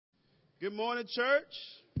Good morning, church.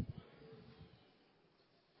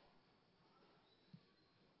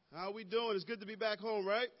 How are we doing? It's good to be back home,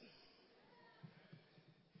 right?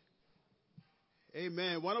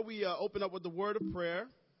 Amen. Why don't we open up with the word of prayer,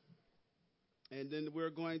 and then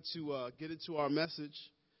we're going to get into our message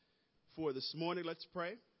for this morning. Let's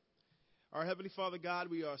pray. Our Heavenly Father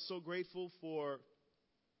God, we are so grateful for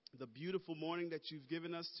the beautiful morning that you've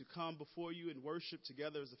given us to come before you and worship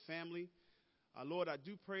together as a family. Lord, I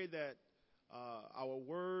do pray that our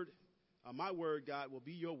word, my word, God, will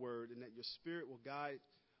be your word, and that your spirit will guide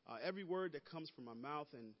every word that comes from my mouth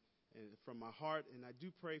and from my heart. And I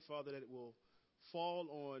do pray, Father, that it will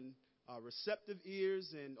fall on receptive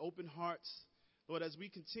ears and open hearts. Lord, as we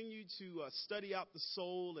continue to study out the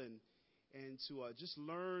soul and to just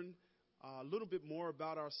learn a little bit more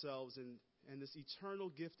about ourselves and this eternal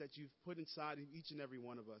gift that you've put inside of each and every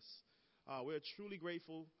one of us. We're truly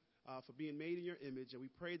grateful for being made in your image, and we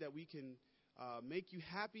pray that we can make you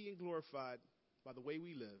happy and glorified by the way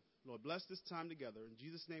we live. Lord, bless this time together. In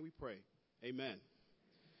Jesus' name we pray. Amen.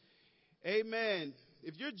 Amen.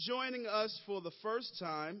 If you're joining us for the first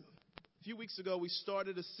time, a few weeks ago we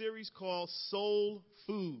started a series called Soul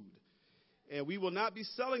Food. And we will not be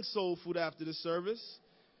selling soul food after the service.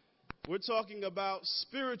 We're talking about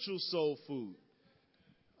spiritual soul food.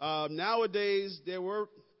 Nowadays, there were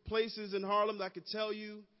places in Harlem that I could tell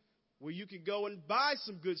you where you could go and buy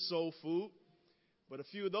some good soul food. But a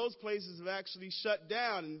few of those places have actually shut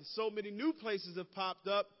down, and so many new places have popped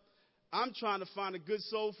up. I'm trying to find a good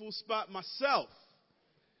soul food spot myself.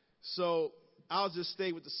 So I'll just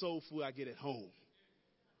stay with the soul food I get at home.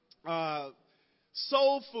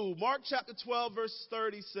 Soul food. Mark chapter 12, verse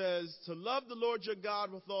 30 says, to love the Lord your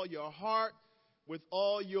God with all your heart, with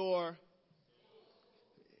all your...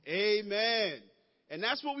 Amen. And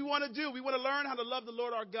that's what we want to do. We want to learn how to love the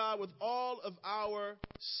Lord our God with all of our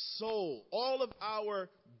soul, all of our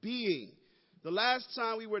being. The last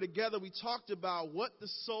time we were together, we talked about what the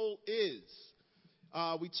soul is.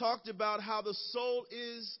 We talked about how the soul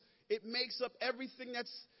is, it makes up everything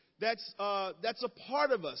that's a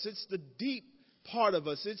part of us. It's the deep part of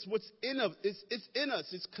us. It's what's in us. It's in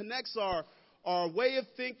us. It connects our way of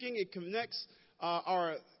thinking. It connects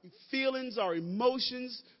our feelings, our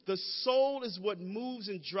emotions. The soul is what moves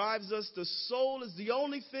and drives us. The soul is the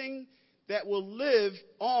only thing that will live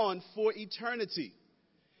on for eternity.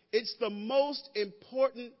 It's the most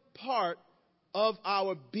important part of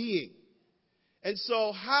our being. And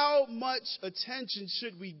so how much attention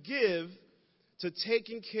should we give to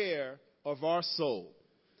taking care of our soul?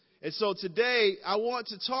 And so today I want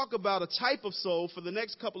to talk about a type of soul for the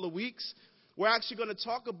next couple of weeks. We're actually going to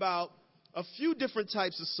talk about a few different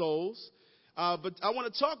types of souls. But I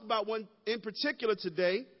want to talk about one in particular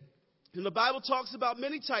today. And the Bible talks about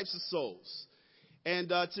many types of souls. And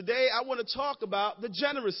today I want to talk about the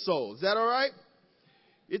generous soul. Is that all right?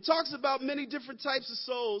 It talks about many different types of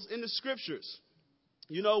souls in the scriptures.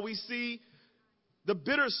 You know, we see the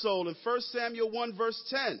bitter soul in 1 Samuel 1 verse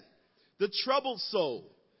 10. The troubled soul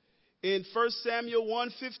in 1 Samuel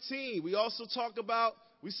 1:15.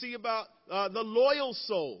 We see about the loyal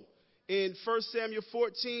soul in 1 Samuel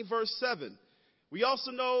 14 verse 7. We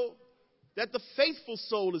also know that the faithful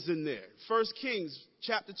soul is in there. 1 Kings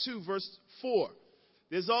chapter 2 verse 4.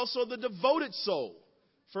 There's also the devoted soul.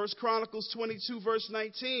 1 Chronicles 22 verse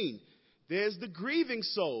 19. There's the grieving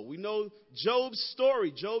soul. We know Job's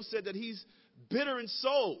story. Job said that he's bitter in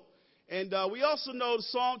soul. And we also know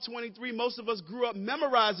Psalm 23. Most of us grew up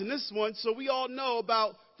memorizing this one, so we all know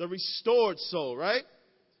about the restored soul, right?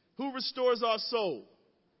 Who restores our soul?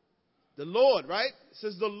 The Lord, right? It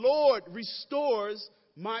says the Lord restores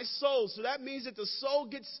my soul. So that means that the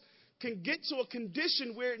soul can get to a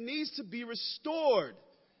condition where it needs to be restored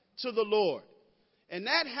to the Lord. And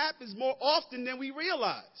that happens more often than we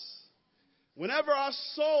realize. Whenever our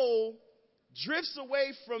soul drifts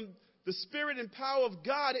away from the spirit and power of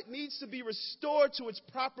God, it needs to be restored to its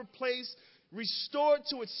proper place, restored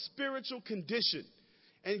to its spiritual condition.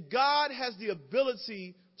 And God has the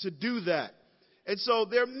ability to do that. And so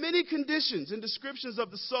there are many conditions and descriptions of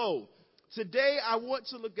the soul. Today I want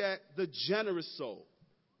to look at the generous soul.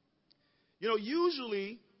 You know,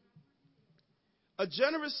 usually a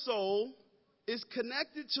generous soul is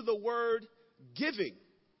connected to the word giving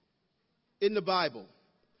in the Bible.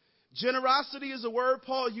 Generosity is a word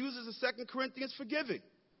Paul uses in 2 Corinthians for giving.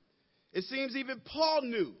 It seems even Paul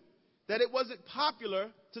knew that it wasn't popular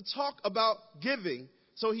to talk about giving,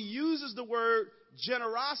 so he uses the word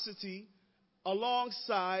generosity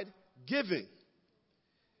alongside giving.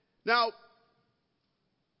 Now,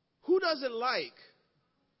 who doesn't like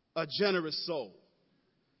a generous soul?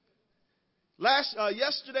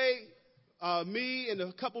 Yesterday, me and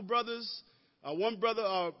a couple brothers, one brother,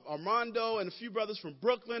 Armando, and a few brothers from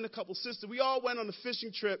Brooklyn, a couple sisters. We all went on a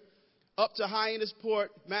fishing trip up to Hyannisport,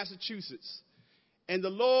 Massachusetts. And the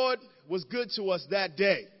Lord was good to us that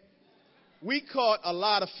day. We caught a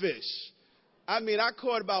lot of fish. I mean, I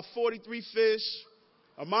caught about 43 fish.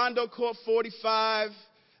 Armando caught 45.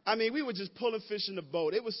 I mean, we were just pulling fish in the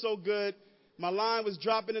boat. It was so good. My line was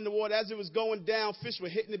dropping in the water. As it was going down, fish were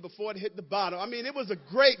hitting it before it hit the bottom. I mean, it was a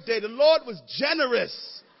great day. The Lord was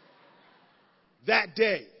generous that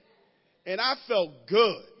day. And I felt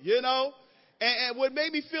good, you know. And what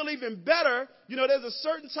made me feel even better, you know, there's a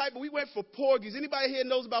certain type, we went for porgies. Anybody here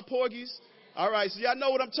knows about porgies? All right, so y'all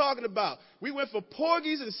know what I'm talking about. We went for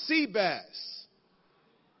porgies and sea bass.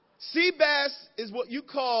 Sea bass is what you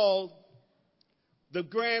call the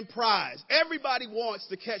grand prize. Everybody wants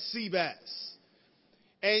to catch sea bass.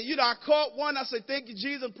 And, you know, I caught one. I said, thank you,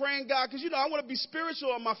 Jesus. I'm praying, God, because, you know, I want to be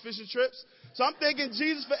spiritual on my fishing trips. So I'm thanking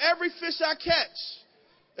Jesus for every fish I catch,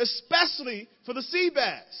 especially for the sea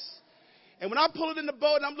bass. And when I pull it in the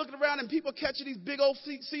boat and I'm looking around and people catching these big old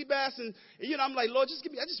sea bass, and you know, I'm like, Lord, just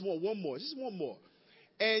give me, I just want one more, just one more.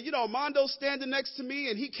 And, you know, Armando's standing next to me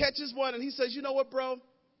and he catches one and he says, you know what, bro?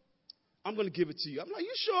 I'm going to give it to you. I'm like,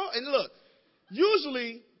 you sure? And look,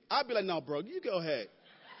 usually I'd be like, no, bro, you go ahead.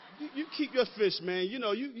 You keep your fish, man. You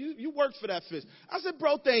know, you worked for that fish. I said,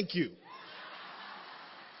 bro, thank you.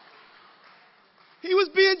 He was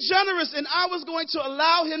being generous and I was going to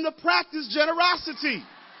allow him to practice generosity.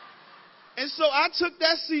 And so I took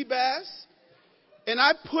that sea bass and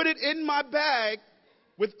I put it in my bag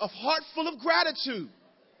with a heart full of gratitude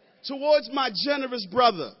towards my generous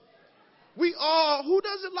brother. Who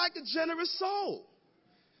doesn't like a generous soul?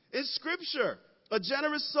 In Scripture, a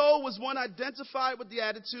generous soul was one identified with the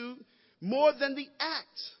attitude more than the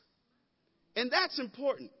act. And that's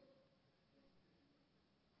important.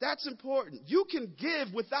 That's important. You can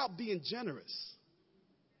give without being generous.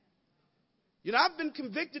 You know, I've been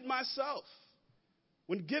convicted myself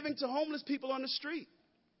when giving to homeless people on the street.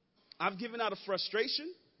 I've given out of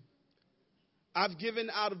frustration. I've given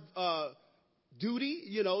out of duty,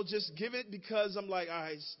 you know, just give it because I'm like, all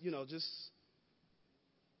right, you know,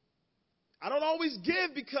 I don't always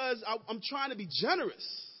give because I'm trying to be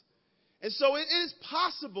generous. And so it is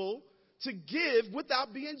possible to give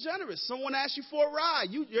without being generous. Someone asks you for a ride.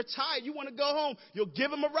 You're tired. You want to go home. You'll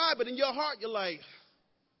give them a ride, but in your heart, you're like,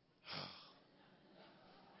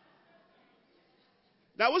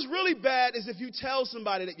 now, what's really bad is if you tell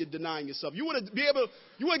somebody that you're denying yourself. You want to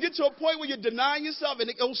get to a point where you're denying yourself and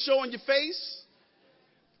it'll show on your face.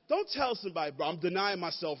 Don't tell somebody, bro, I'm denying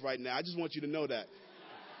myself right now. I just want you to know that.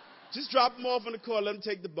 Just drop them off in the car, let them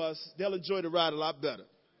take the bus. They'll enjoy the ride a lot better.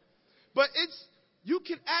 But you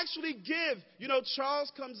can actually give. You know,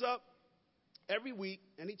 Charles comes up every week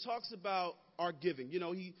and he talks about our giving. You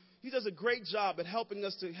know, he does a great job at helping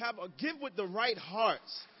us to give with the right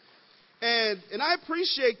hearts. And I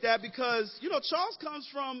appreciate that because, you know, Charles comes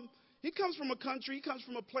from a country, he comes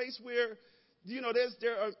from a place where, you know,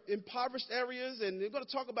 there are impoverished areas, and we're going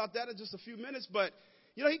to talk about that in just a few minutes, but,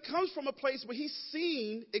 you know, he comes from a place where he's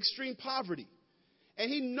seen extreme poverty,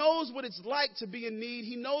 and he knows what it's like to be in need.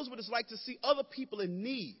 He knows what it's like to see other people in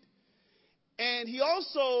need. And he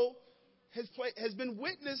also has been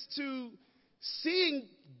witness to seeing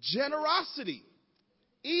generosity,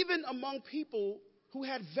 even among people who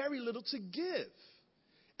had very little to give.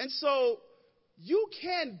 And so you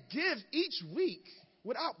can give each week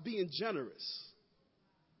without being generous.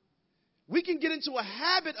 We can get into a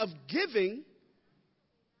habit of giving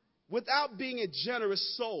without being a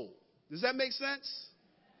generous soul. Does that make sense?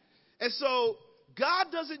 And so God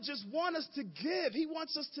doesn't just want us to give. He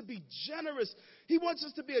wants us to be generous. He wants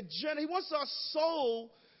us to be He wants our soul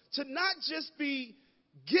to not just be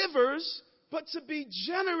givers, but to be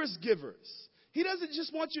generous givers. He doesn't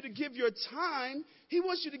just want you to give your time. He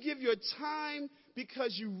wants you to give your time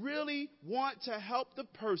because you really want to help the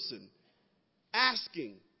person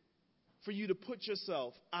asking for you to put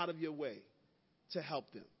yourself out of your way to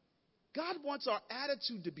help them. God wants our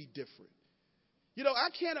attitude to be different. You know, I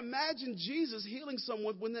can't imagine Jesus healing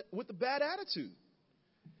someone with a bad attitude.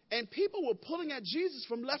 And people were pulling at Jesus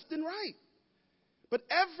from left and right. But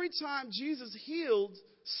every time Jesus healed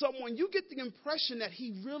someone, you get the impression that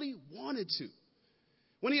he really wanted to.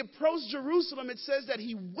 When he approached Jerusalem, it says that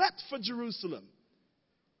he wept for Jerusalem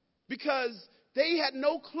because they had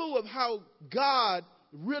no clue of how God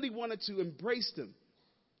really wanted to embrace them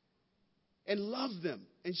and love them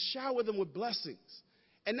and shower them with blessings.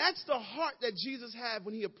 And that's the heart that Jesus had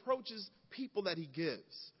when he approaches people that he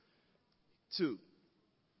gives to.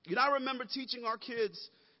 You know, I remember teaching our kids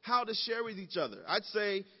how to share with each other. I'd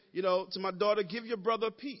say, to my daughter, give your brother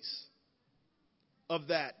a piece of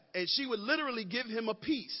that. And she would literally give him a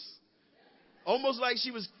piece. Almost like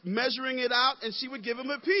she was measuring it out, and she would give him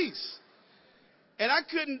a piece. And I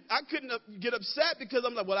couldn't get upset because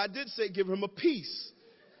I'm like, well, I did say give him a piece.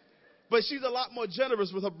 But she's a lot more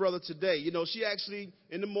generous with her brother today. She actually,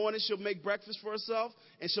 in the morning, she'll make breakfast for herself,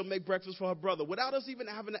 and she'll make breakfast for her brother without us even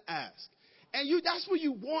having to ask. And that's where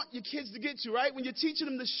you want your kids to get to, right? When you're teaching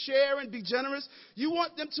them to share and be generous, you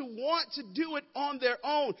want them to want to do it on their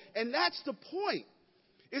own. And that's the point,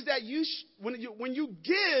 is that when you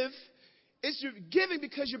give, you're giving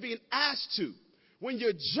because you're being asked to. When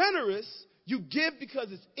you're generous, you give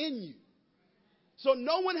because it's in you. So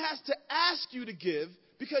no one has to ask you to give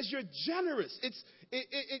because you're generous.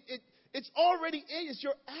 It's already in you. It's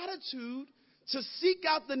your attitude to seek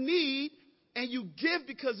out the need, and you give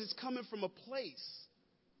because it's coming from a place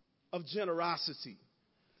of generosity.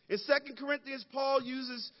 In 2 Corinthians, Paul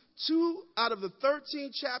uses 2 out of the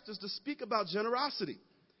 13 chapters to speak about generosity.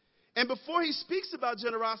 And before he speaks about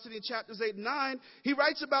generosity in chapters 8 and 9, he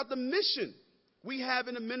writes about the mission we have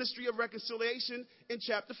in the ministry of reconciliation in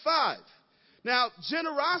chapter 5. Now,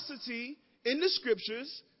 generosity in the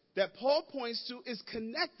scriptures that Paul points to is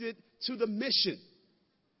connected to the mission.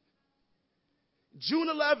 June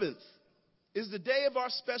 11th is the day of our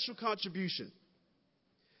special contribution.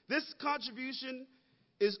 This contribution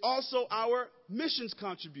is also our missions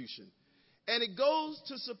contribution. And it goes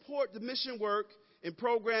to support the mission work in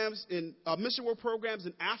programs, mission work programs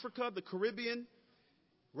in Africa, the Caribbean,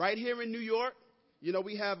 right here in New York.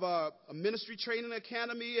 We have a ministry training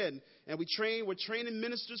academy, and we're training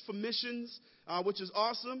ministers for missions, which is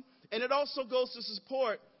awesome. And it also goes to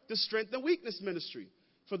support the strength and weakness ministry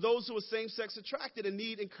for those who are same-sex attracted and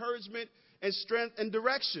need encouragement and strength and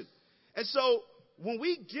direction. And so when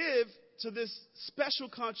we give to this special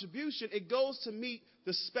contribution, it goes to meet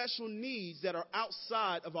the special needs that are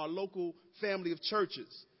outside of our local family of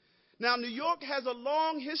churches. Now, New York has a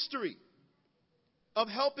long history of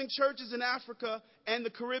helping churches in Africa and the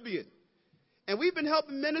Caribbean. And we've been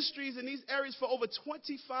helping ministries in these areas for over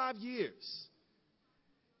 25 years.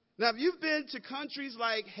 Now, if you've been to countries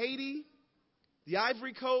like Haiti, the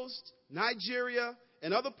Ivory Coast, Nigeria,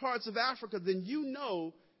 and other parts of Africa, then you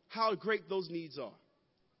know how great those needs are.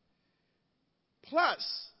 Plus,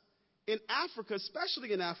 in Africa,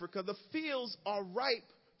 especially in Africa, the fields are ripe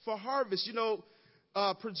for harvest.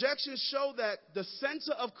 Projections show that the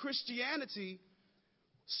center of Christianity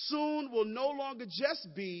soon will no longer just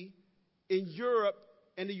be in Europe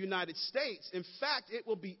and the United States. In fact, it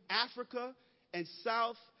will be Africa and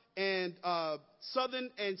South and Southern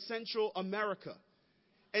and Central America.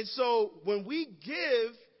 And so when we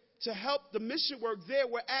give to help the mission work there,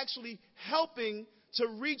 we're actually helping to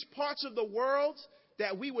reach parts of the world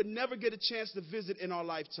that we would never get a chance to visit in our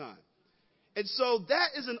lifetime. And so that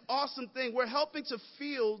is an awesome thing. We're helping a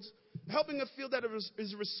field that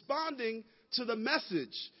is responding to the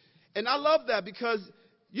message. And I love that because,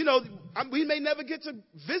 we may never get to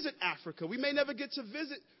visit Africa. We may never get to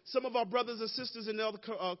visit some of our brothers and sisters in the other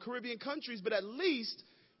Caribbean countries, but at least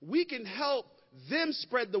we can help them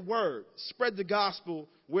spread the word, spread the gospel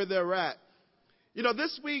where they're at.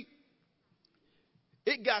 This week,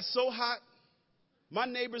 it got so hot, my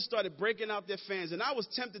neighbors started breaking out their fans, and I was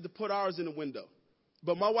tempted to put ours in the window.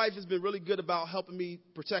 But my wife has been really good about helping me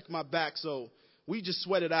protect my back, so we just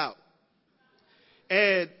sweat it out.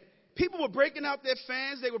 And people were breaking out their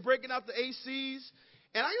fans. They were breaking out the ACs.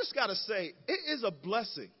 And I just got to say, it is a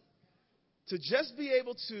blessing to just be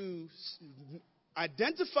able to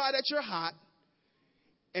identify that you're hot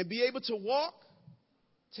and be able to walk,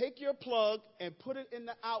 take your plug, and put it in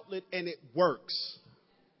the outlet, and it works.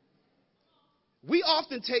 We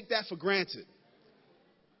often take that for granted.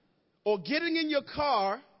 Or getting in your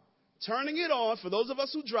car, turning it on, for those of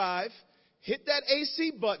us who drive, hit that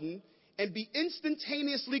AC button, and be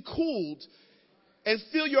instantaneously cooled and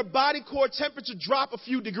feel your body core temperature drop a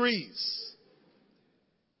few degrees.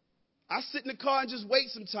 I sit in the car and just wait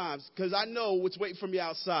sometimes because I know what's waiting for me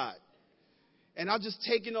outside. And I'll just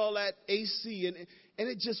take in all that AC, and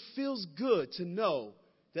it just feels good to know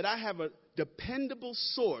that I have a dependable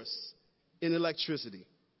source in electricity.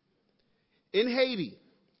 In Haiti,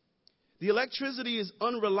 the electricity is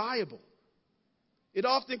unreliable. It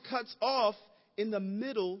often cuts off in the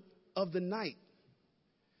middle of the night.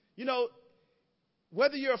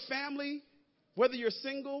 Whether you're a family, whether you're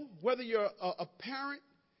single, whether you're a parent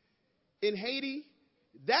in Haiti,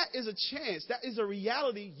 that is a chance. That is a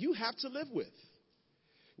reality you have to live with.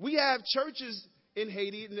 We have churches in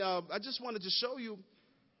Haiti, and I just wanted to show you.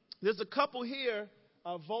 There's a couple here.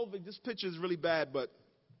 Volvic, this picture is really bad, but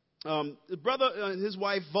The brother and his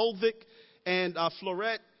wife, Volvic and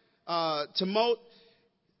Florette Timot,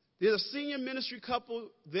 they're a senior ministry couple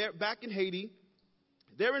there back in Haiti.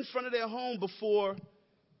 They're in front of their home before,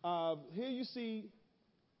 here you see,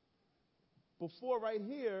 before right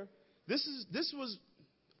here, this was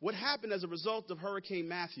what happened as a result of Hurricane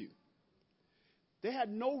Matthew. They had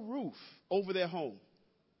no roof over their home.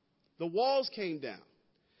 The walls came down.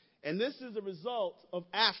 And this is the result of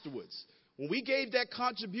afterwards. When we gave that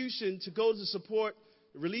contribution to go to support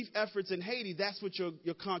relief efforts in Haiti, that's what your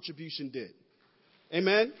contribution did.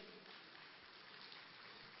 Amen?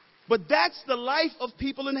 But that's the life of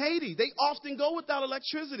people in Haiti. They often go without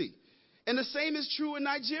electricity. And the same is true in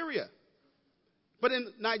Nigeria. But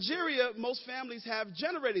in Nigeria, most families have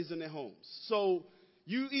generators in their homes. So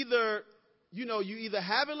you either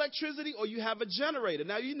have electricity or you have a generator.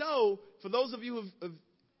 Now, for those of you who have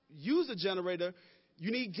used a generator,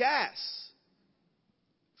 you need gas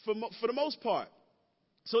for the most part.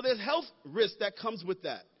 So there's health risk that comes with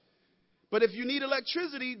that. But if you need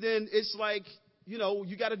electricity, then it's like, you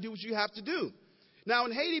got to do what you have to do. Now,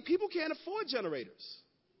 in Haiti, people can't afford generators.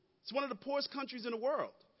 It's one of the poorest countries in the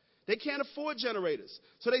world. They can't afford generators.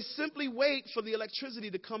 So they simply wait for the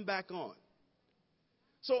electricity to come back on.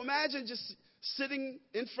 So imagine just sitting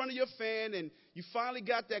in front of your fan and you finally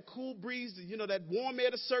got that cool breeze, that warm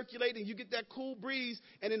air to circulate, and you get that cool breeze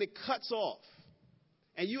and then it cuts off.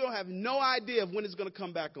 And you don't have no idea of when it's going to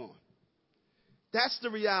come back on. That's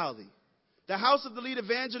the reality. The house of the lead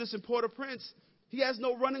evangelist in Port-au-Prince, he has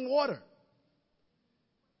no running water.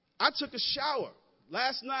 I took a shower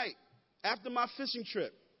last night after my fishing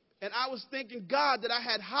trip. And I was thanking God that I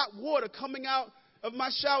had hot water coming out of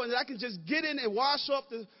my shower and that I can just get in and wash off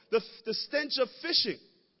the stench of fishing.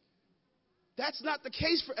 That's not the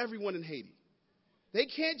case for everyone in Haiti. They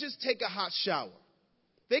can't just take a hot shower.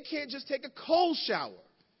 They can't just take a cold shower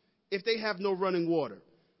if they have no running water.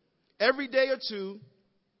 Every day or two,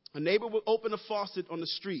 a neighbor would open a faucet on the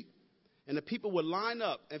street, and the people would line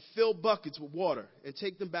up and fill buckets with water and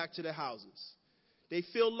take them back to their houses. They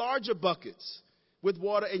fill larger buckets with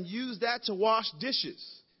water and use that to wash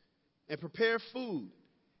dishes and prepare food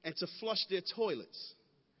and to flush their toilets.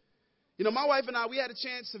 My wife and I, we had a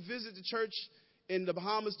chance to visit the church in the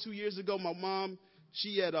Bahamas 2 years ago. My mom,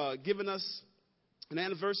 she had given us an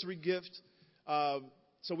anniversary gift.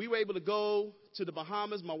 So we were able to go to the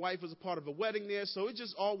Bahamas. My wife was a part of a wedding there, so it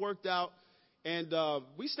just all worked out. And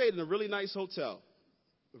we stayed in a really nice hotel.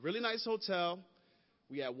 A really nice hotel.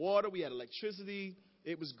 We had water. We had electricity.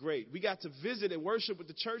 It was great. We got to visit and worship with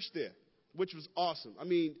the church there, which was awesome. I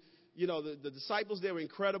mean, the disciples there were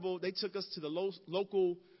incredible. They took us to the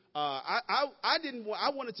local.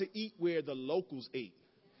 I wanted to eat where the locals ate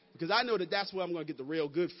because I know that's where I'm going to get the real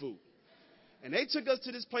good food. And they took us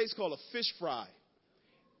to this place called a fish fry.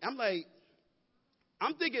 I'm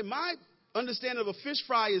thinking my understanding of a fish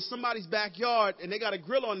fry is somebody's backyard and they got a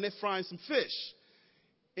grill on and they're frying some fish.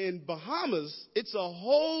 In Bahamas, it's a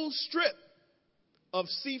whole strip of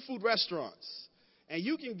seafood restaurants. And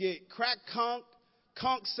you can get cracked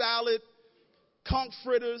conch salad, conch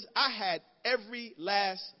fritters. I had every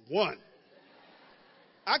last one.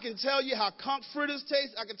 I can tell you how conch fritters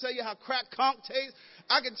taste. I can tell you how cracked conch tastes.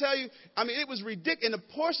 I can tell you, it was ridiculous. And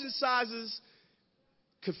the portion sizes,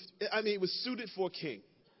 it was suited for a king.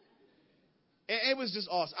 And it was just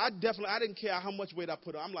awesome. I didn't care how much weight I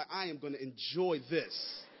put on. I'm like, I am going to enjoy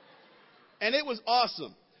this. And it was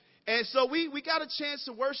awesome. And so we got a chance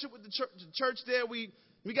to worship with the church there. We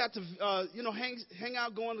got to, hang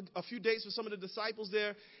out, go on a few dates with some of the disciples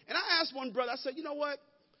there. And I asked one brother, I said, you know what?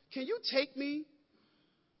 Can you take me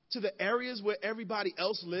to the areas where everybody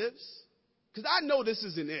else lives? Because I know this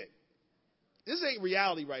isn't it. This ain't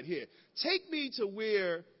reality right here. Take me to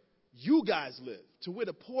where you guys live, to where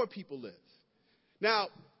the poor people live. Now,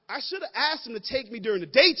 I should have asked him to take me during the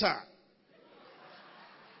daytime.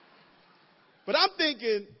 But I'm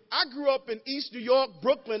thinking, I grew up in East New York,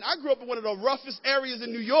 Brooklyn. I grew up in one of the roughest areas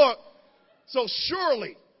in New York. So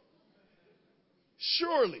surely,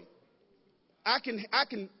 I can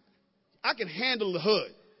handle the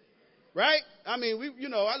hood, right? I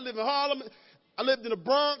live in Harlem. I lived in the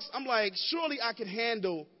Bronx. I'm like, surely I can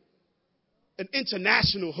handle an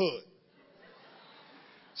international hood.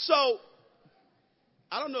 So,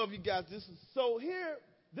 I don't know if you guys, this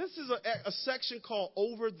is a section called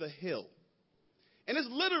Over the Hill. And it's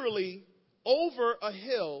literally over a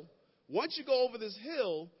hill. Once you go over this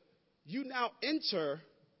hill, you now enter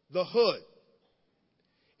the hood.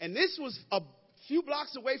 And this was a few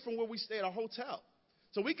blocks away from where we stayed at our hotel.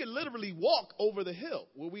 So we could literally walk over the hill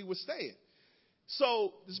where we were staying.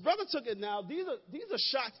 So this brother took it now. These are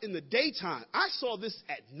shots in the daytime. I saw this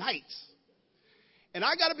at night. And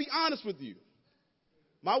I got to be honest with you.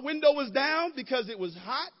 My window was down because it was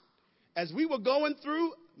hot. As we were going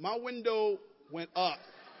through, my window went up.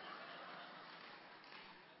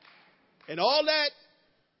 And all that,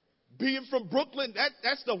 being from Brooklyn,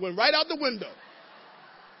 that stuff went right out the window.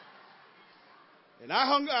 And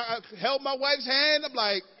I held my wife's hand. I'm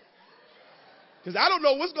like, because I don't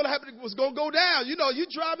know what's going to happen, what's going to go down. You know, you're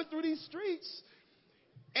driving through these streets.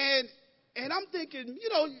 And I'm thinking,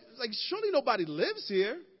 like, surely nobody lives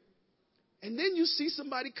here. And then you see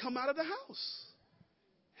somebody come out of the house.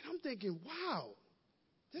 And I'm thinking, wow,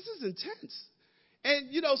 this is intense. And,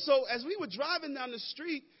 so as we were driving down the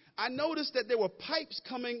street, I noticed that there were pipes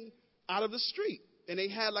coming out of the street. And they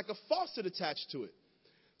had like a faucet attached to it.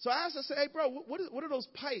 So I asked, I said, hey, bro, what are those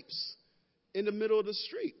pipes in the middle of the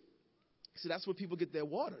street? He said, that's where people get their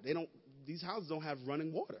water. These houses don't have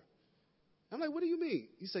running water. I'm like, what do you mean?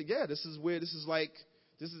 He said, yeah, this is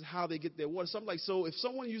how they get their water. So I'm like, so if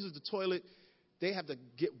someone uses the toilet, they have to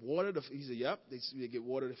get water. He said, yep, they get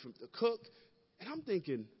water to cook. And I'm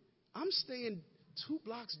thinking, I'm staying 2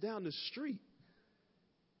 blocks down the street.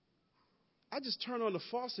 I just turn on the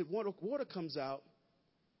faucet, water comes out.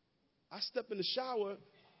 I step in the shower,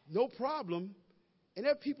 no problem. And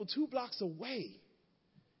there are people 2 blocks away.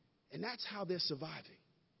 And that's how they're surviving.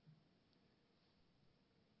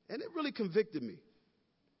 And it really convicted me.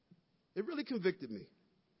 It really convicted me.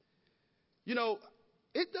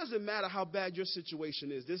 It doesn't matter how bad your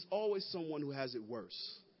situation is. There's always someone who has it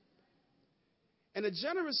worse. And a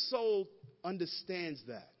generous soul understands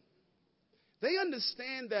that. They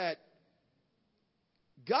understand that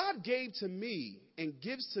God gave to me and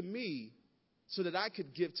gives to me so that I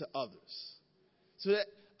could give to others. So that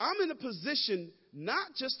I'm in a position not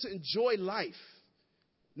just to enjoy life,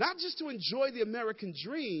 not just to enjoy the American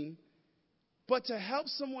dream, but to help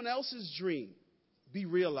someone else's dream be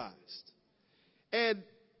realized. And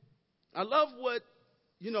I love what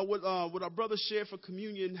our brother shared for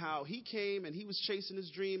communion, how he came and he was chasing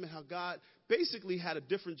his dream and how God basically had a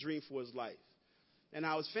different dream for his life. And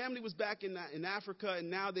how his family was back in Africa and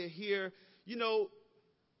now they're here.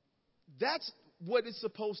 That's what it's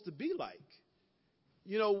supposed to be like.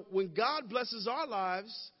 When God blesses our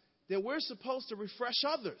lives, then we're supposed to refresh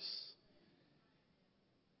others.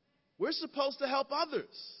 We're supposed to help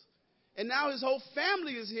others. And now his whole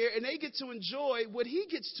family is here and they get to enjoy what he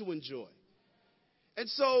gets to enjoy. And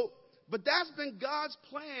so, but that's been God's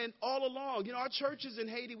plan all along. Our churches in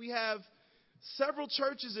Haiti, we have several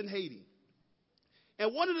churches in Haiti.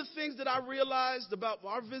 And one of the things that I realized about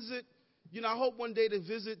our visit, I hope one day to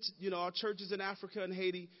visit, our churches in Africa and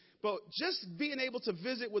Haiti, but just being able to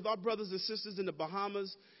visit with our brothers and sisters in the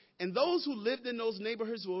Bahamas, and those who lived in those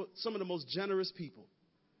neighborhoods were some of the most generous people.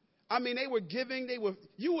 I mean, they were giving,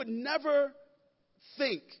 you would never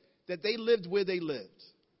think that they lived where they lived.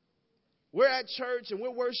 We're at church and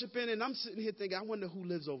we're worshiping, and I'm sitting here thinking, I wonder who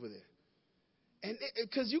lives over there. And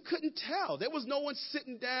because you couldn't tell. There was no one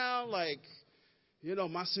sitting down like,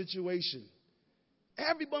 my situation.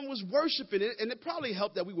 Everyone was worshiping it, and it probably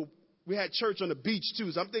helped that we had church on the beach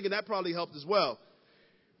too, so I'm thinking that probably helped as well.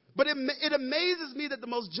 But it amazes me that the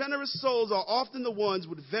most generous souls are often the ones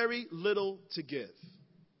with very little to give.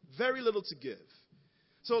 Very little to give.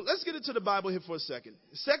 So let's get into the Bible here for a second.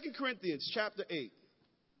 2 Corinthians chapter 8.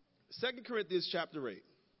 2 Corinthians chapter 8.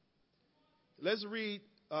 Let's read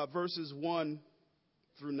verses 1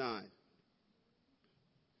 through 9.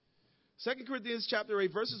 2 Corinthians chapter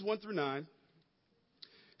 8, verses 1 through 9.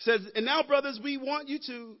 Says, and now, brothers, we want you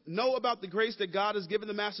to know about the grace that God has given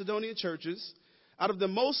the Macedonian churches. Out of the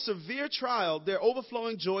most severe trial, their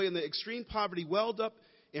overflowing joy and their extreme poverty welled up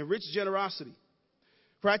in rich generosity.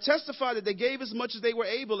 For I testify that they gave as much as they were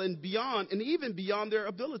able and beyond, and even beyond their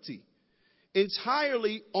ability,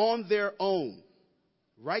 entirely on their own.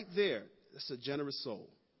 Right there, that's a generous soul.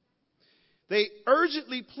 They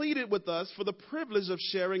urgently pleaded with us for the privilege of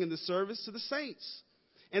sharing in the service to the saints.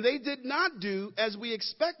 And they did not do as we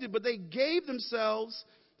expected, but they gave themselves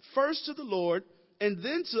first to the Lord and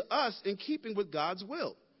then to us in keeping with God's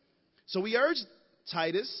will. So we urged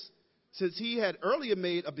Titus, since he had earlier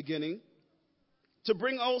made a beginning, to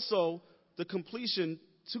bring also to completion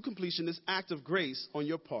this act of grace on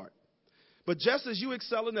your part. But just as you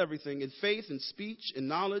excel in everything, in faith, in speech, in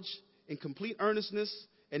knowledge, in complete earnestness,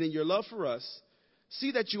 and in your love for us,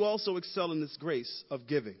 see that you also excel in this grace of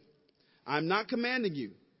giving. I'm not commanding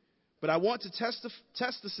you, but I want to test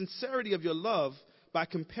the sincerity of your love by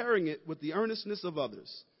comparing it with the earnestness of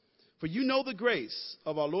others. For you know the grace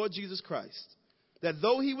of our Lord Jesus Christ, that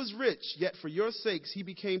though he was rich, yet for your sakes he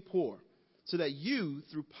became poor, so that you,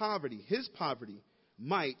 through poverty, his poverty,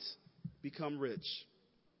 might become rich.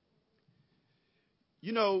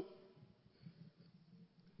 You know,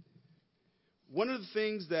 one of the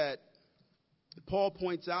things that Paul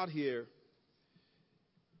points out here,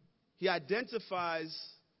 he identifies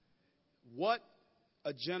what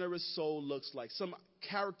a generous soul looks like, some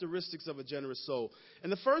characteristics of a generous soul.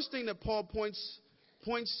 And the first thing that Paul points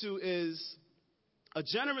to is a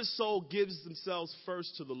generous soul gives themselves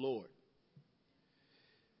first to the Lord.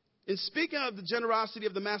 In speaking of the generosity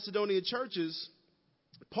of the Macedonian churches,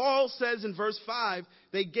 Paul says in verse 5,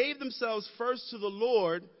 they gave themselves first to the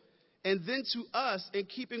Lord and then to us in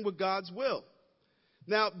keeping with God's will.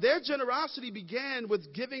 Now, their generosity began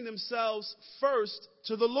with giving themselves first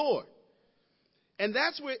to the Lord. And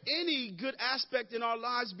that's where any good aspect in our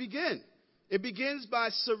lives begin. It begins by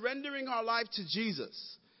surrendering our life to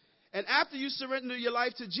Jesus. And after you surrender your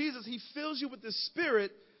life to Jesus, he fills you with the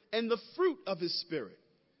Spirit and the fruit of his Spirit.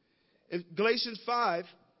 In Galatians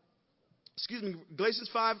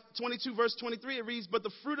 5:22, verse 23, it reads, but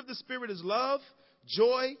the fruit of the Spirit is love,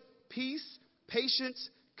 joy, peace, patience,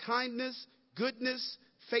 kindness, goodness,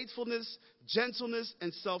 faithfulness, gentleness,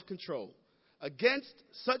 and self-control. Against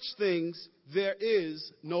such things there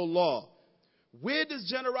is no law. Where does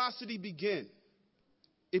generosity begin?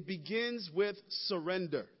 It begins with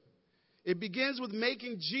surrender. It begins with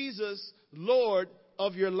making Jesus Lord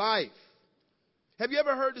of your life. Have you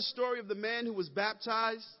ever heard the story of the man who was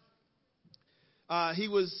baptized? He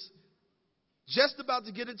was just about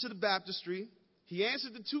to get into the baptistry. He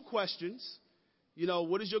answered the two questions. You know,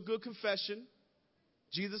 what is your good confession?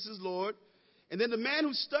 Jesus is Lord. And then the man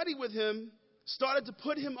who studied with him started to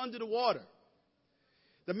put him under the water.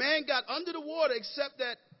 The man got under the water, except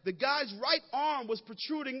that the guy's right arm was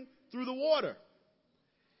protruding through the water.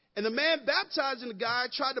 And the man baptizing the guy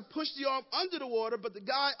tried to push the arm under the water, but the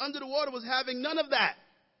guy under the water was having none of that.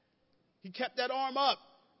 He kept that arm up.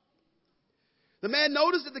 The man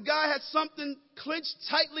noticed that the guy had something clenched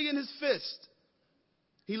tightly in his fist.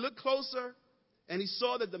 He looked closer, and he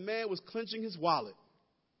saw that the man was clenching his wallet.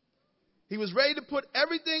 He was ready to put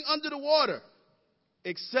everything under the water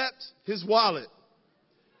except his wallet.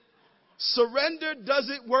 Surrender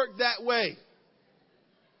doesn't work that way.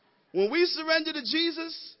 When we surrender to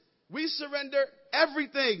Jesus, we surrender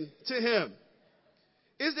everything to him.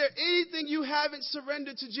 Is there anything you haven't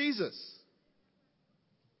surrendered to Jesus?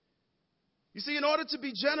 You see, in order to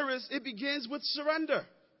be generous, it begins with surrender.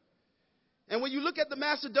 And when you look at the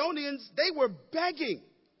Macedonians, they were begging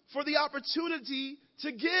for the opportunity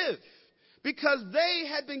to give because they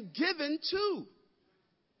had been given too.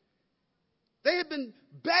 They had been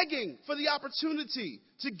begging for the opportunity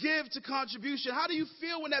to give to contribution. How do you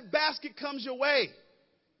feel when that basket comes your way?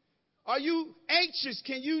 Are you anxious?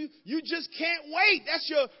 You just can't wait? That's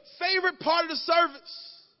your favorite part of the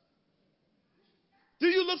service. Do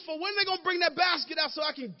you look for when they're going to bring that basket out so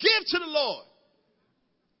I can give to the Lord?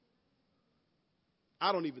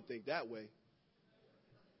 I don't even think that way.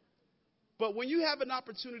 But when you have an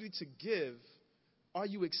opportunity to give, are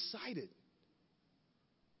you excited?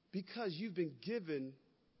 Because you've been given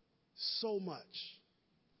so much.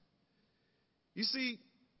 You see,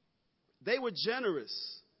 they were generous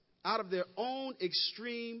out of their own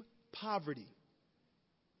extreme poverty.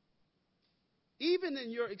 Even in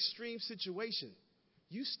your extreme situation,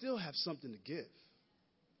 you still have something to give.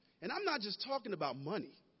 And I'm not just talking about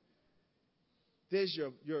money. There's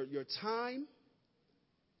your time,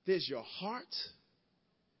 there's your heart,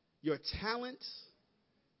 your talent,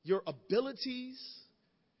 your abilities,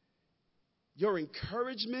 your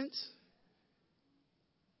encouragement.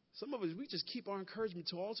 Some of us, we just keep our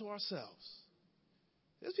encouragement all to ourselves.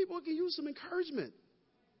 There's people who can use some encouragement.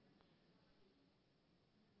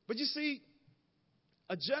 But you see,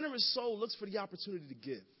 a generous soul looks for the opportunity to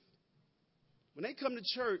give. When they come to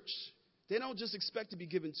church, they don't just expect to be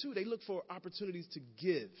given to. They look for opportunities to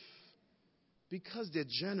give because they're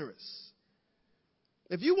generous.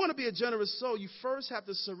 If you want to be a generous soul, you first have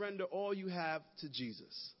to surrender all you have to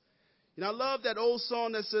Jesus. You know, I love that old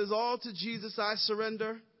song that says, all to Jesus I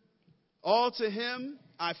surrender, all to him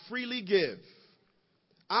I freely give.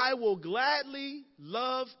 I will gladly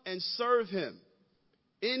love and serve him.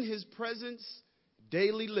 In his presence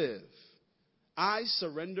daily live. I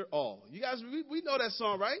surrender all. You guys, we know that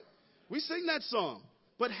song, right? We sing that song.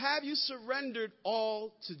 But have you surrendered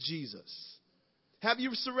all to Jesus? Have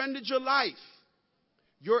you surrendered your life,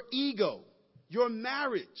 your ego, your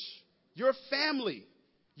marriage, your family,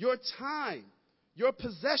 your time, your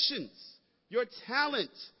possessions, your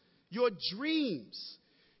talent, your dreams,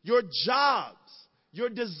 your jobs, your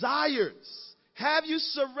desires? Have you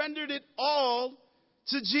surrendered it all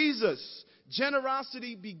to Jesus?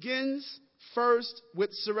 generosity begins first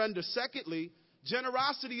with surrender. Secondly,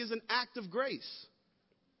 generosity is an act of grace.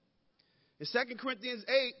 In 2 Corinthians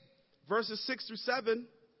 8, verses 6 through 7, it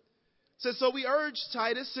says, "So we urge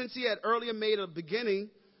Titus, since he had earlier made a beginning,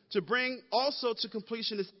 to bring also to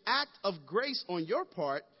completion this act of grace on your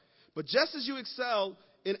part. But just as you excel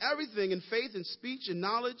in everything, in faith, in speech, in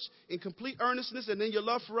knowledge, in complete earnestness, and in your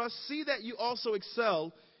love for us, see that you also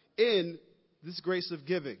excel in this grace of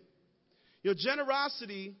giving." Your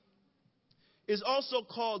generosity is also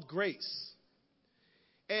called grace.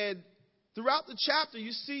 And throughout the chapter,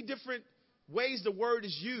 you see different ways the word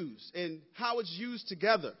is used and how it's used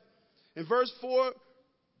together. In verse 4,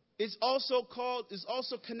 it's also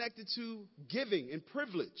connected to giving and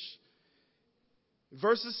privilege. In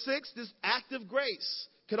verses 6, this act of grace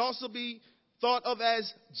could also be thought of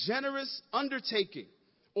as generous undertaking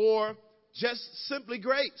or just simply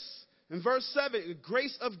grace. In verse 7,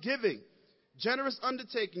 grace of giving, generous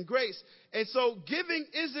undertaking, grace. And so giving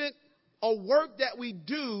isn't a work that we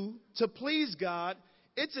do to please God.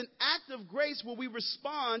 It's an act of grace where we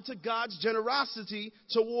respond to God's generosity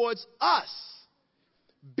towards us,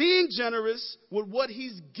 being generous with what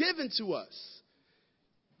he's given to us.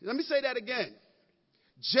 Let me say that again.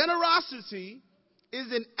 Generosity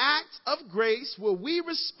is an act of grace where we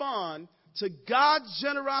respond to God's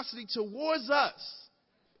generosity towards us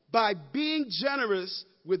by being generous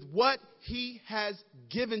with what he has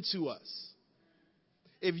given to us.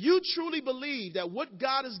 If you truly believe that what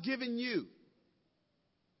God has given you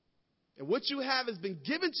and what you have has been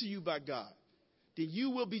given to you by God, then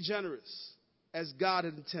you will be generous as God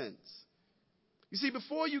intends. You see,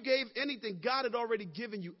 before you gave anything, God had already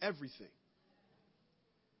given you everything.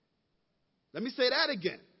 Let me say that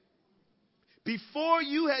again. Before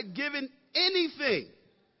you had given anything,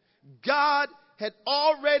 God had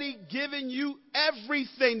already given you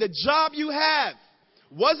everything. The job you have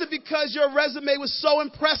wasn't because your resume was so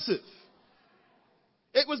impressive.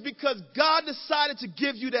 It was because God decided to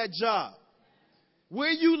give you that job.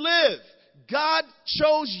 Where you live, God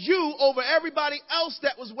chose you over everybody else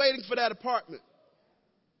that was waiting for that apartment.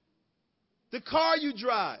 The car you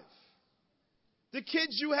drive, the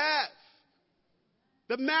kids you have,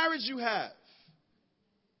 the marriage you have,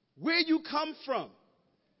 where you come from.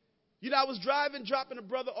 You know, I was dropping a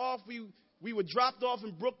brother off. We were dropped off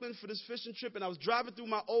in Brooklyn for this fishing trip, and I was driving through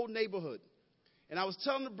my old neighborhood. And I was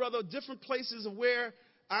telling the brother different places of where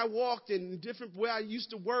I walked and different where I used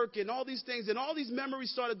to work and all these things. And all these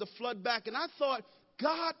memories started to flood back. And I thought,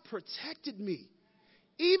 God protected me,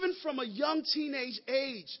 even from a young teenage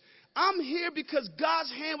age. I'm here because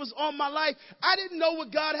God's hand was on my life. I didn't know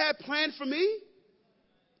what God had planned for me.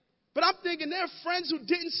 But I'm thinking there are friends who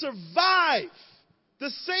didn't survive the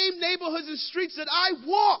same neighborhoods and streets that I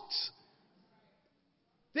walked.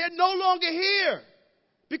 They're no longer here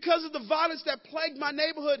because of the violence that plagued my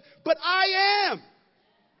neighborhood, but I am.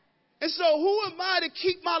 And so who am I to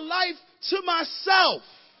keep my life to myself?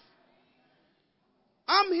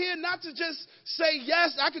 I'm here not to just say,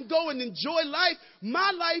 yes, I can go and enjoy life.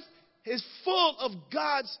 My life is full of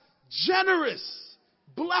God's generous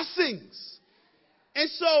blessings. And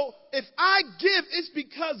so if I give, it's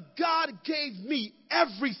because God gave me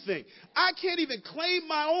everything. I can't even claim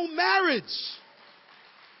my own marriage.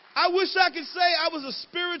 I wish I could say I was a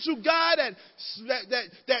spiritual guy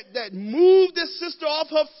that moved this sister off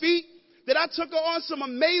her feet, that I took her on some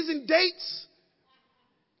amazing dates,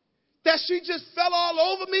 that she just fell all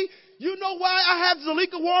over me. You know why I have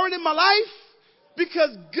Zalika Warren in my life?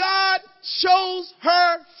 Because God chose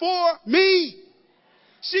her for me.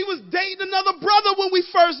 She was dating another brother when we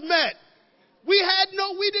first met. We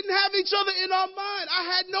didn't have each other in our mind. I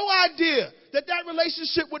had no idea that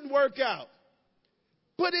relationship wouldn't work out.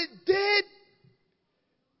 But it did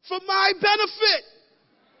for my benefit.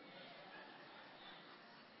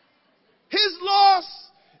 His loss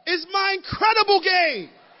is my incredible gain.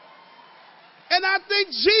 And I thank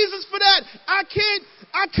Jesus for that. I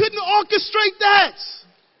couldn't orchestrate that.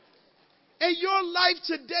 In your life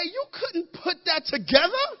today, you couldn't put that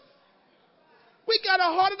together. We got a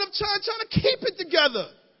hard enough time trying to keep it together.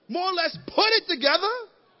 More or less put it together.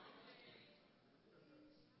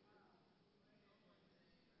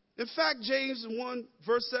 In fact, James 1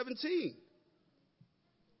 verse 17.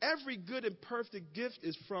 Every good and perfect gift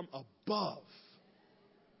is from above,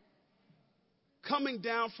 coming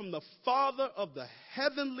down from the Father of the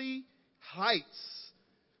heavenly heights,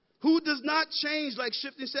 who does not change like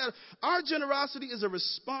shifting shadows. Our generosity is a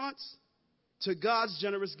response to God's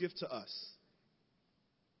generous gift to us.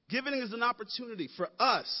 Giving is an opportunity for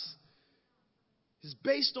us. It's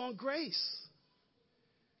based on grace.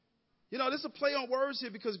 You know, there's a play on words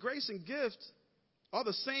here because grace and gift are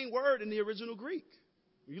the same word in the original Greek.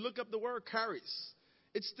 When you look up the word charis,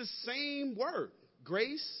 it's the same word,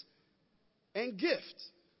 grace and gift.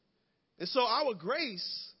 And so our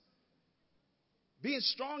grace, being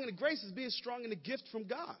strong in the grace, is being strong in the gift from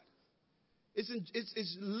God. It's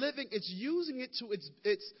living, it's using it to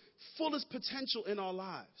its fullest potential in our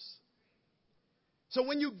lives. So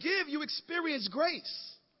when you give, you experience grace.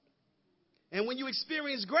 And when you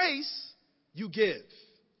experience grace, you give.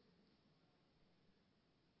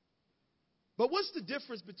 But what's the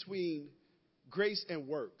difference between grace and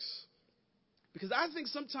works? Because I think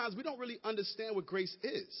sometimes we don't really understand what grace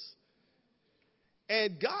is.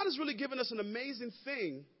 And God has really given us an amazing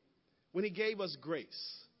thing when he gave us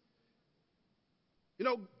grace. You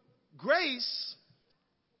know, grace,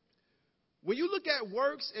 when you look at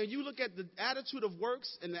works and you look at the attitude of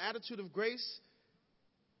works and the attitude of grace,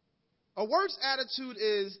 a works attitude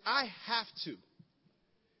is I have to.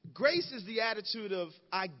 Grace is the attitude of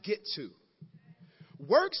I get to.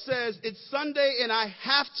 Work says it's Sunday and I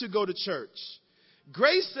have to go to church.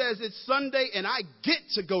 Grace says it's Sunday and I get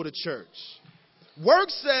to go to church. Work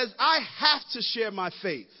says I have to share my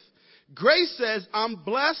faith. Grace says I'm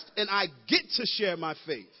blessed and I get to share my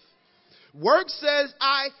faith. Work says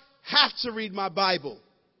I have to read my Bible.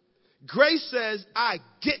 Grace says I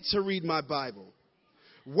get to read my Bible.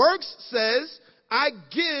 Works says I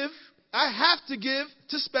have to give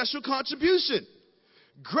to special contribution.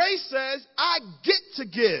 Grace says I get to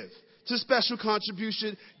give to special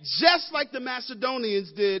contribution, just like the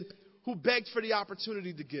Macedonians did who begged for the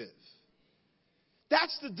opportunity to give.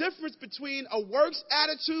 That's the difference between a works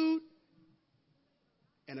attitude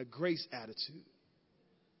and a grace attitude.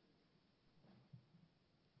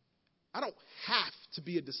 I don't have to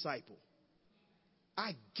be a disciple.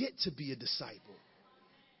 I get to be a disciple.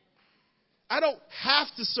 I don't have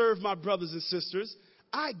to serve my brothers and sisters.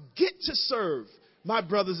 I get to serve my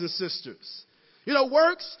brothers and sisters. You know,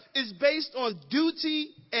 works is based on duty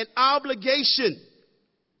and obligation.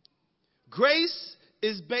 Grace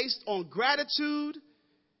is based on gratitude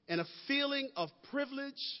and a feeling of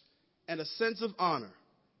privilege and a sense of honor.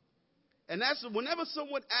 And that's whenever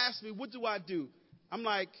someone asks me, what do I do? I'm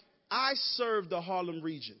like, I serve the Harlem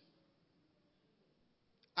region.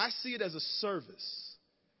 I see it as a service.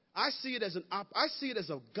 I see it as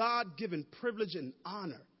a God-given privilege and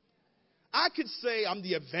honor. I could say I'm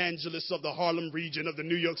the evangelist of the Harlem region of the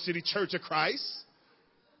New York City Church of Christ.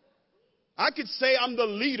 I could say I'm the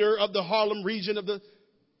leader of the Harlem region of the...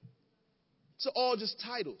 It's all just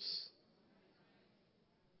titles.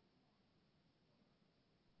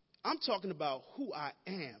 I'm talking about who I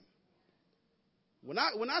am. When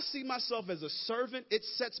I see myself as a servant, it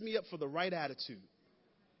sets me up for the right attitude.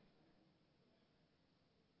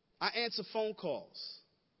 I answer phone calls.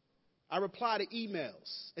 I reply to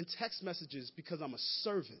emails and text messages because I'm a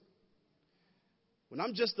servant. When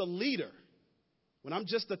I'm just a leader, when I'm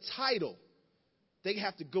just a title, they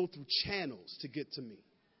have to go through channels to get to me.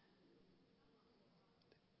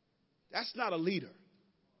 That's not a leader.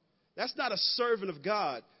 That's not a servant of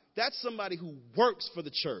God. That's somebody who works for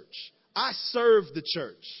the church. I serve the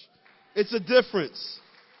church. It's a difference.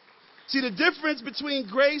 See, the difference between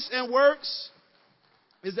grace and works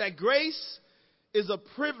is that grace is a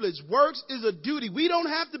privilege. Works is a duty. We don't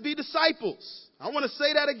have to be disciples. I want to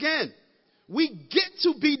say that again. We get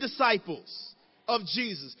to be disciples of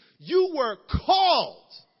Jesus. You were called.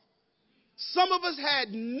 Some of us had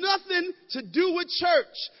nothing to do with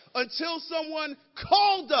church until someone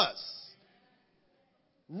called us,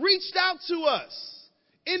 reached out to us,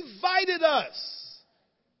 invited us,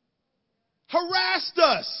 harassed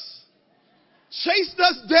us, chased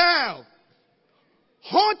us down,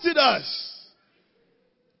 haunted us.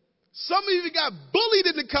 Some of you got bullied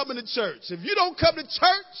into coming to church. If you don't come to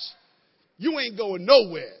church, you ain't going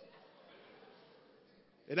nowhere.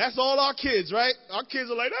 And that's all our kids, right? Our kids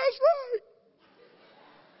are like, that's right.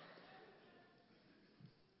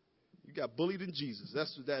 You got bullied in Jesus.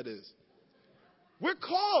 That's what that is. We're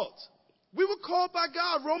called. We were called by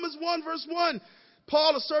God. Romans 1 verse 1.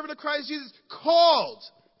 Paul, a servant of Christ Jesus, called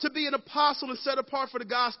to be an apostle and set apart for the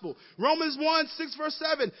gospel. Romans 1, 6 verse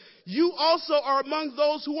 7. You also are among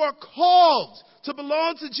those who are called to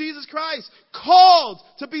belong to Jesus Christ. Called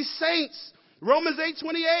to be saints. Romans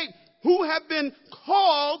 8:28. Who have been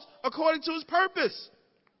called according to his purpose.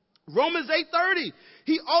 Romans 8:30.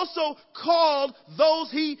 He also called those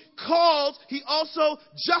he called. He also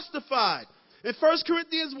justified. In 1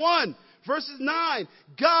 Corinthians 1 verses 9.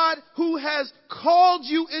 God who has called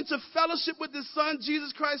you into fellowship with his son,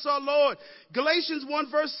 Jesus Christ our Lord. Galatians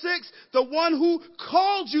 1 verse 6. The one who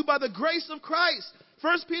called you by the grace of Christ.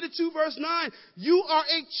 1 Peter 2 verse 9, you are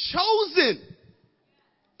a chosen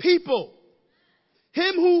people.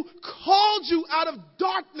 Him who called you out of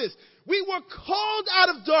darkness. We were called out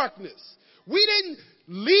of darkness. We didn't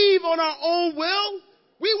leave on our own will.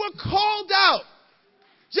 We were called out.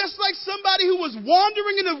 Just like somebody who was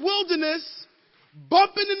wandering in the wilderness,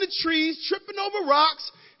 bumping in the trees, tripping over rocks,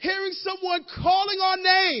 hearing someone calling our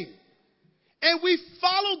name. And we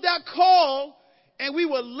followed that call, and we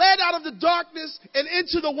were led out of the darkness and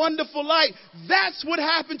into the wonderful light. That's what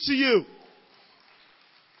happened to you.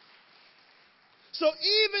 So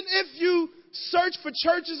even if you search for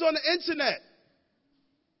churches on the internet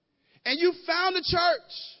and you found a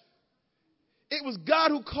church, it was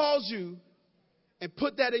God who called you and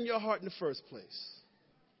put that in your heart in the first place.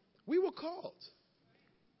 We were called.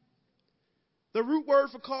 The root word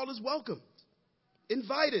for called is welcomed,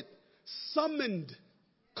 invited, summoned,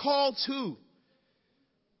 called to.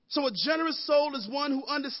 So a generous soul is one who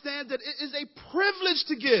understands that it is a privilege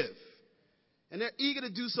to give. And they're eager to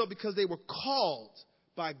do so because they were called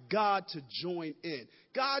by God to join in.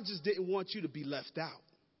 God just didn't want you to be left out.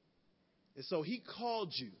 And so he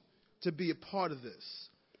called you to be a part of this.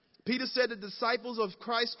 Peter said the disciples of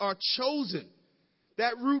Christ are chosen.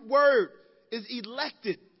 That root word is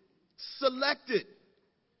elected, selected,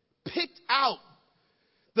 picked out.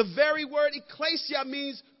 The very word ecclesia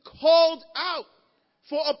means called out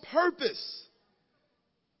for a purpose.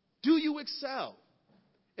 Do you excel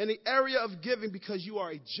in the area of giving because you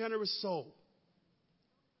are a generous soul?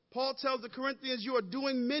 Paul tells the Corinthians you are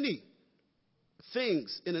doing many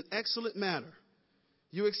things in an excellent manner.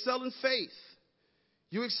 You excel in faith.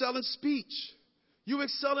 You excel in speech. You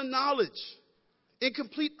excel in knowledge, in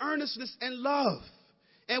complete earnestness and love.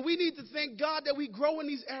 And we need to thank God that we grow in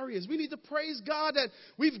these areas. We need to praise God that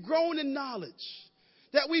we've grown in knowledge,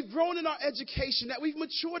 that we've grown in our education, that we've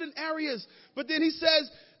matured in areas. But then he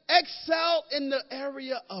says, excel in the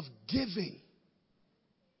area of giving.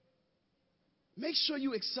 Make sure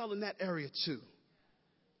you excel in that area too.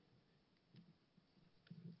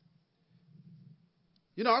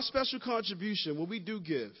 You know, our special contribution, when we do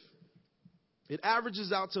give, it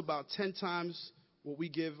averages out to about 10 times what we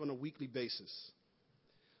give on a weekly basis.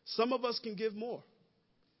 Some of us can give more.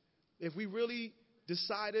 If we really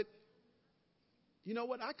decided, you know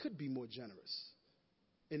what, I could be more generous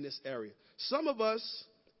in this area. Some of us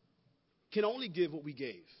can only give what we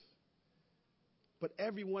gave. But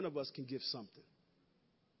every one of us can give something.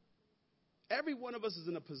 Every one of us is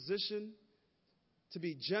in a position to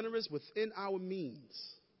be generous within our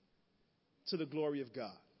means to the glory of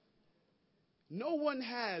God. No one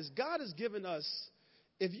has. God has given us,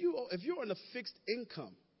 if you're on a fixed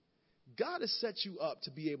income, God has set you up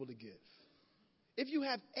to be able to give. If you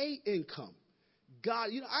have a income, God,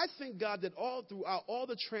 I thank God that throughout all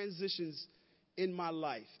the transitions in my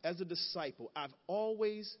life as a disciple, I've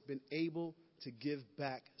always been able to give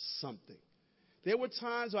back something. There were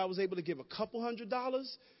times where I was able to give a couple $100.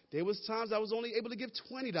 There was times I was only able to give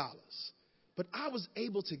 $20. But I was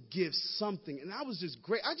able to give something, and I was just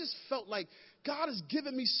great. I just felt like God has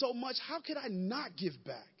given me so much. How could I not give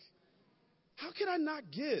back? How could I not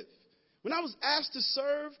give? When I was asked to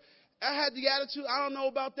serve, I had the attitude, I don't know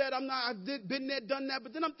about that. I've been there, done that.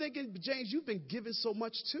 But then I'm thinking, James, you've been given so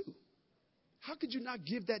much too. How could you not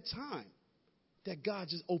give that time that God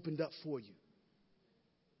just opened up for you?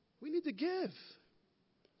 We need to give.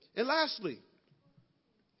 And lastly,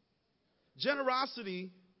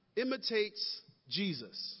 generosity imitates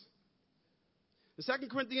Jesus. In 2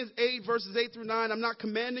 Corinthians 8, verses 8 through 9, I'm not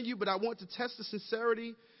commanding you, but I want to test the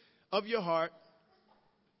sincerity of your heart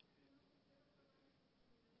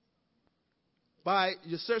by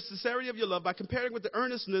your sincerity of your love by comparing with the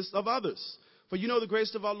earnestness of others. For you know the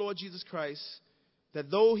grace of our Lord Jesus Christ,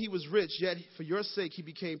 that though he was rich, yet for your sake he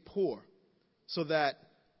became poor, so that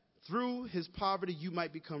through his poverty you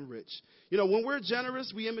might become rich. When we're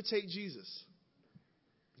generous, we imitate Jesus.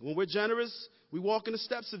 When we're generous, we walk in the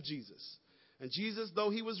steps of Jesus. And Jesus, though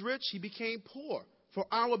he was rich, he became poor for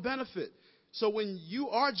our benefit. So when you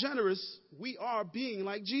are generous, we are being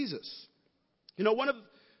like Jesus. One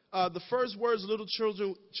of the first words little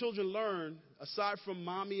children learn, aside from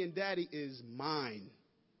mommy and daddy, is mine.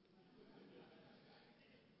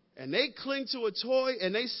 And they cling to a toy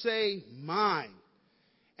and they say, mine.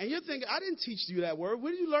 And you're thinking, I didn't teach you that word.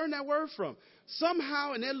 Where did you learn that word from?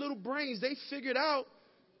 Somehow in their little brains, they figured out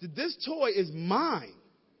that this toy is mine.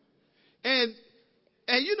 And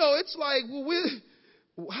it's like,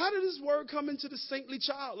 well, how did this word come into the saintly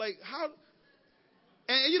child? Like, how?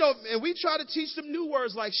 And we try to teach them new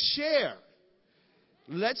words like share.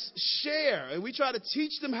 Let's share. And we try to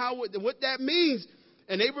teach them what that means.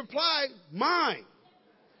 And they reply, mine.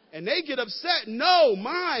 And they get upset. No,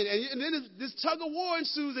 mine. And then this tug of war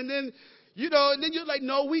ensues. And then, and then you're like,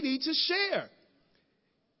 no, we need to share.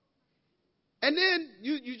 And then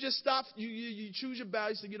you just stop. You choose your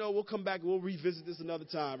battle. You say, we'll come back and we'll revisit this another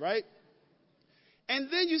time, right? And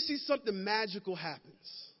then you see something magical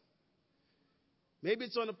happens. Maybe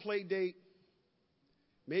it's on a play date.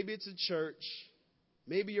 Maybe it's at church.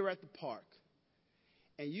 Maybe you're at the park.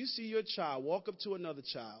 And you see your child walk up to another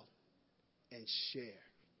child and share.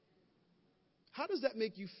 How does that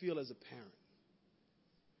make you feel as a parent?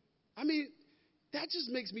 I mean, that just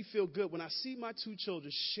makes me feel good when I see my two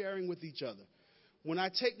children sharing with each other. When I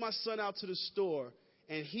take my son out to the store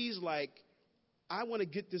and he's like, I want to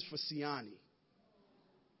get this for Siani.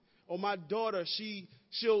 Or my daughter,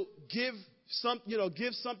 she'll give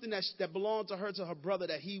something that belonged to her brother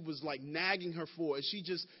that he was like nagging her for, and she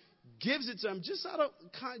just gives it to him just out of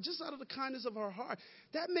the kindness of her heart.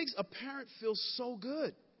 That makes a parent feel so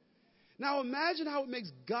good. Now imagine how it makes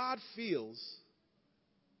God feels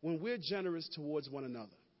when we're generous towards one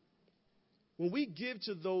another. When we give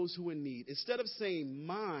to those who are in need, instead of saying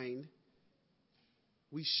mine,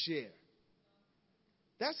 we share.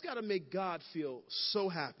 That's got to make God feel so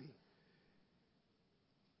happy.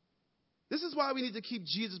 This is why we need to keep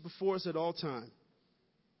Jesus before us at all times.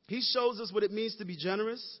 He shows us what it means to be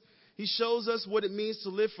generous. He shows us what it means to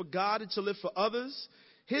live for God and to live for others.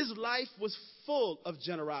 His life was full of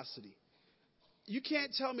generosity. You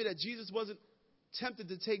can't tell me that Jesus wasn't tempted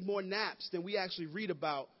to take more naps than we actually read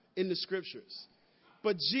about in the scriptures.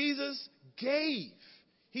 But Jesus gave.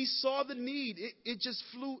 He saw the need.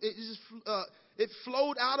 It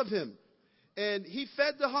flowed out of him. And he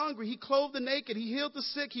fed the hungry. He clothed the naked. He healed the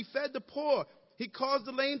sick. He fed the poor. He caused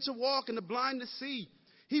the lame to walk and the blind to see.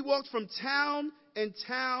 He walked from town and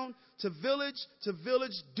town to village,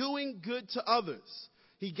 doing good to others.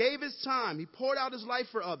 He gave his time. He poured out his life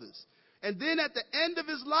for others. And then at the end of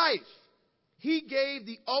his life, he gave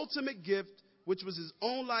the ultimate gift, which was his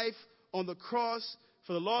own life on the cross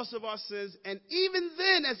for the loss of our sins. And even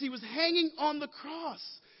then, as he was hanging on the cross,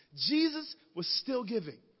 Jesus was still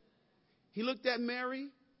giving. He looked at Mary,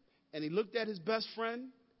 and he looked at his best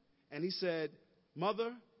friend, and he said,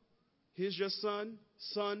 Mother, here's your son.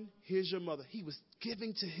 Son, here's your mother. He was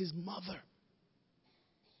giving to his mother.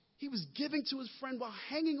 He was giving to his friend while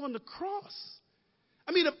hanging on the cross.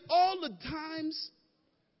 I mean, of all the times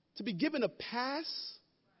to be given a pass,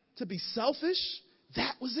 to be selfish,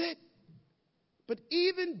 that was it. But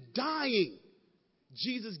even dying,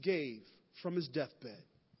 Jesus gave from his deathbed.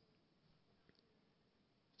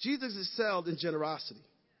 Jesus excelled in generosity,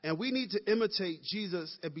 and we need to imitate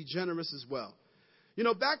Jesus and be generous as well.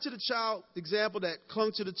 Back to the child example that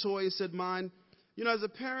clung to the toy and said mine. As a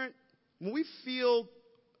parent, when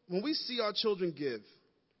we see our children give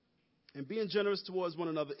and being generous towards one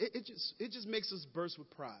another, it just makes us burst with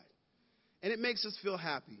pride, and it makes us feel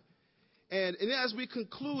happy. And as we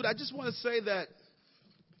conclude, I just want to say that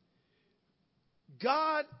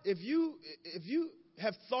God, if you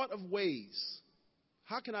have thought of ways,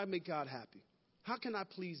 how can I make God happy? How can I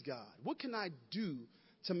please God? What can I do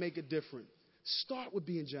to make a difference? Start with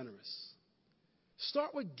being generous.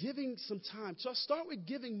 Start with giving some time. Start with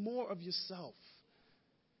giving more of yourself.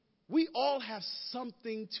 We all have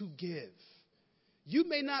something to give. You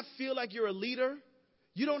may not feel like you're a leader.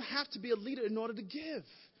 You don't have to be a leader in order to give.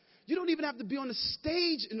 You don't even have to be on the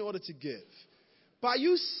stage in order to give. By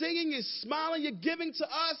you singing and smiling, you're giving to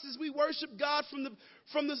us as we worship God from the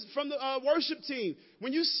worship team.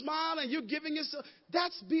 When you smile and you're giving yourself,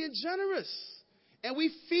 that's being generous. And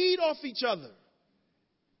we feed off each other.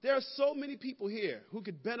 There are so many people here who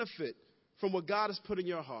could benefit from what God has put in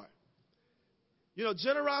your heart.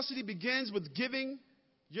 Generosity begins with giving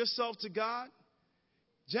yourself to God.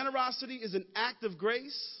 Generosity is an act of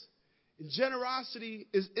grace. And generosity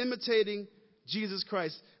is imitating Jesus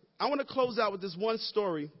Christ. I want to close out with this one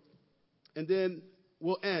story, and then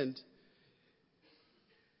we'll end.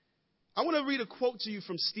 I want to read a quote to you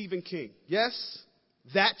from Stephen King. Yes,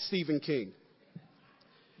 that Stephen King.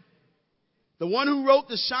 The one who wrote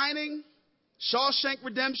The Shining, Shawshank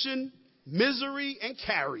Redemption, Misery, and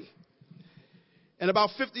Carrie. And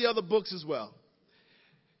about 50 other books as well.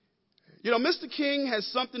 Mr. King has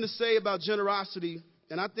something to say about generosity,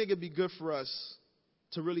 and I think it'd be good for us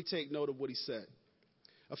to really take note of what he said.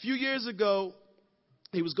 A few years ago,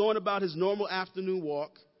 he was going about his normal afternoon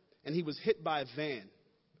walk, and he was hit by a van.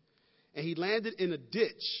 And he landed in a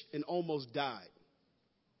ditch and almost died.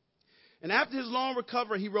 And after his long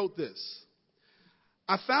recovery, he wrote this.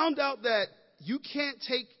 I found out that you can't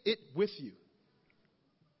take it with you.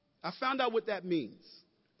 I found out what that means.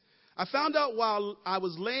 I found out while I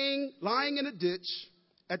was lying in a ditch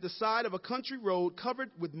at the side of a country road covered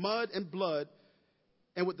with mud and blood,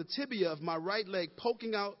 and with the tibia of my right leg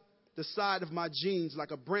poking out the side of my jeans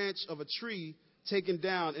like a branch of a tree taken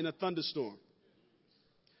down in a thunderstorm.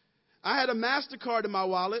 I had a MasterCard in my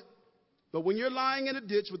wallet, but when you're lying in a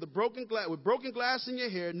ditch with broken glass in your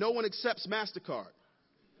hair, no one accepts MasterCard.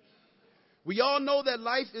 We all know that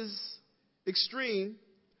life is extreme,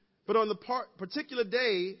 but on the particular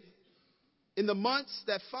day, in the months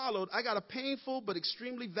that followed, I got a painful but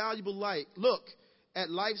extremely valuable look at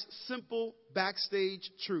life's simple backstage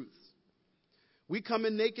truth. We come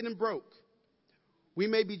in naked and broke. We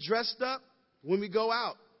may be dressed up when we go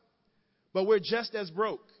out, but we're just as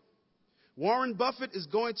broke. Warren Buffett is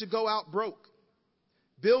going to go out broke.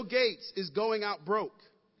 Bill Gates is going out broke.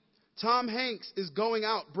 Tom Hanks is going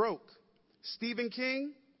out broke. Stephen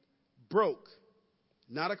King, broke.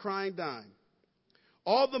 Not a crying dime.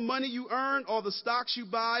 All the money you earn, all the stocks you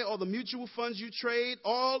buy, all the mutual funds you trade,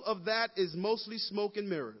 all of that is mostly smoke and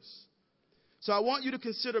mirrors. So I want you to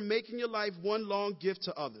consider making your life one long gift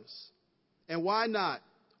to others. And why not?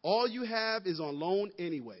 All you have is on loan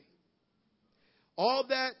anyway. All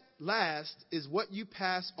that lasts is what you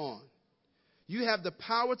pass on. You have the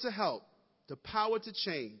power to help, the power to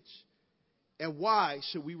change. And why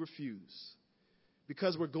should we refuse?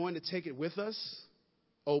 Because we're going to take it with us?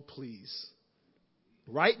 Oh, please.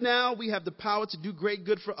 Right now, we have the power to do great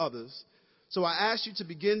good for others. So I ask you to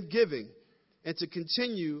begin giving and to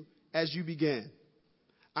continue as you began.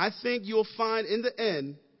 I think you'll find in the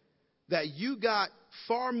end that you got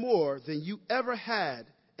far more than you ever had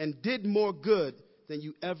and did more good than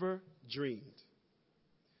you ever dreamed.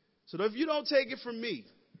 So if you don't take it from me,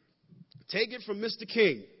 take it from Mr.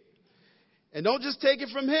 King. And don't just take it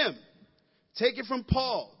from him. Take it from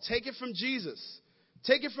Paul. Take it from Jesus.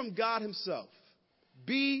 Take it from God himself.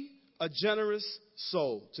 Be a generous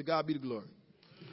soul. To God be the glory.